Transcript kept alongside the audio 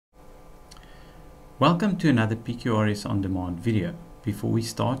Welcome to another PQRS On Demand video. Before we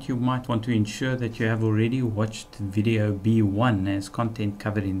start, you might want to ensure that you have already watched video B1, as content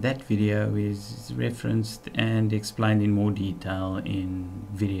covered in that video is referenced and explained in more detail in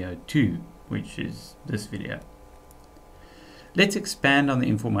video 2, which is this video. Let's expand on the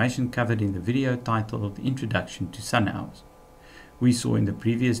information covered in the video titled Introduction to Sun Hours. We saw in the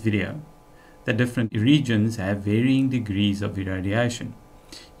previous video that different regions have varying degrees of irradiation.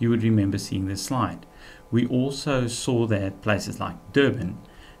 You would remember seeing this slide. We also saw that places like Durban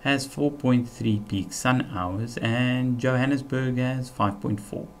has 4.3 peak sun hours and Johannesburg has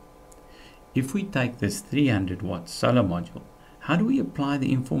 5.4. If we take this 300 watt solar module, how do we apply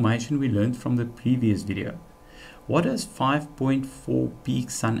the information we learned from the previous video? What does 5.4 peak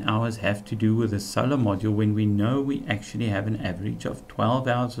sun hours have to do with a solar module when we know we actually have an average of 12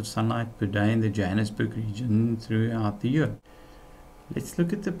 hours of sunlight per day in the Johannesburg region throughout the year? Let's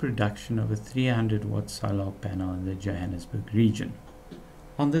look at the production of a 300 watt solar panel in the Johannesburg region.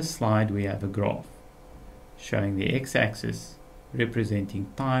 On this slide we have a graph showing the x-axis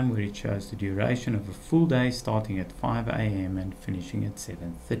representing time, where it shows the duration of a full day starting at 5 AM and finishing at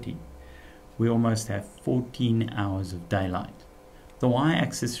 7:30. We almost have 14 hours of daylight. The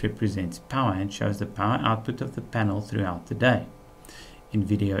y-axis represents power and shows the power output of the panel throughout the day. In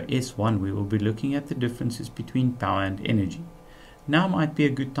video S1 we will be looking at the differences between power and energy. Now might be a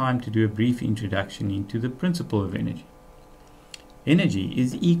good time to do a brief introduction into the principle of energy. Energy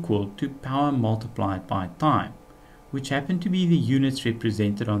is equal to power multiplied by time, which happen to be the units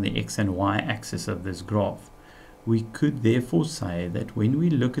represented on the x and y axis of this graph. We could therefore say that when we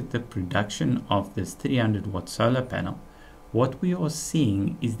look at the production of this 300 watt solar panel, what we are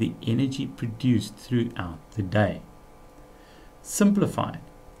seeing is the energy produced throughout the day. Simplified,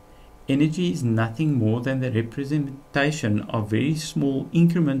 energy is nothing more than the representation of very small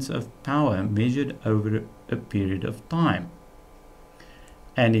increments of power measured over a period of time.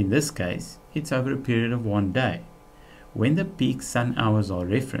 And in this case, it's over a period of one day. When the peak sun hours are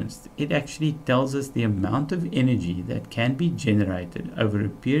referenced, it actually tells us the amount of energy that can be generated over a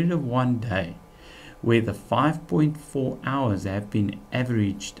period of one day, where the 5.4 hours have been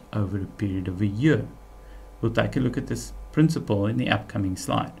averaged over a period of a year. We'll take a look at this principle in the upcoming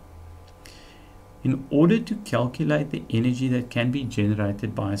slide. In order to calculate the energy that can be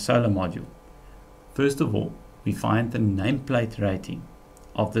generated by a solar module, first of all, we find the nameplate rating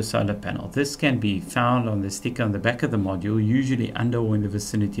of the solar panel. This can be found on the sticker on the back of the module, usually under or in the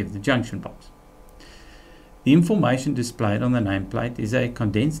vicinity of the junction box. The information displayed on the nameplate is a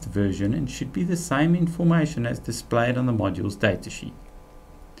condensed version and should be the same information as displayed on the module's datasheet.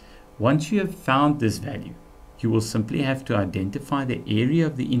 Once you have found this value, you will simply have to identify the area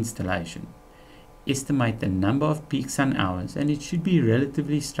of the installation, estimate the number of peak sun hours, and it should be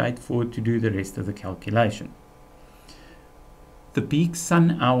relatively straightforward to do the rest of the calculation. The peak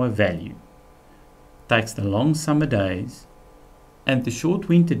sun hour value takes the long summer days and the short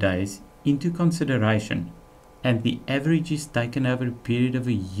winter days into consideration, and the average is taken over a period of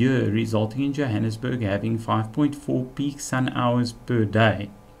a year, resulting in Johannesburg having 5.4 peak sun hours per day,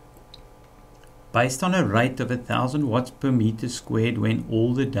 based on a rate of 1000 watts per meter squared when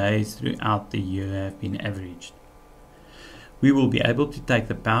all the days throughout the year have been averaged. We will be able to take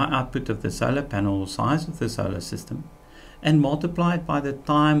the power output of the solar panel or size of the solar system and multiply it by the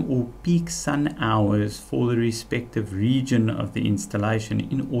time or peak sun hours for the respective region of the installation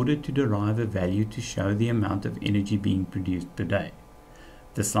in order to derive a value to show the amount of energy being produced per day.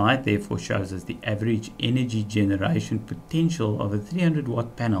 The slide therefore shows us the average energy generation potential of a 300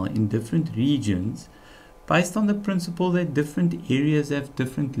 watt panel in different regions based on the principle that different areas have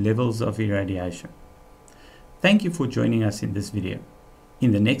different levels of irradiation. Thank you for joining us in this video.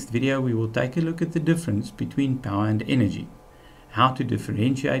 In the next video we will take a look at the difference between power and energy, how to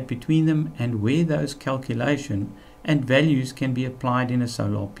differentiate between them, and where those calculations and values can be applied in a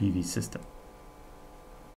solar PV system.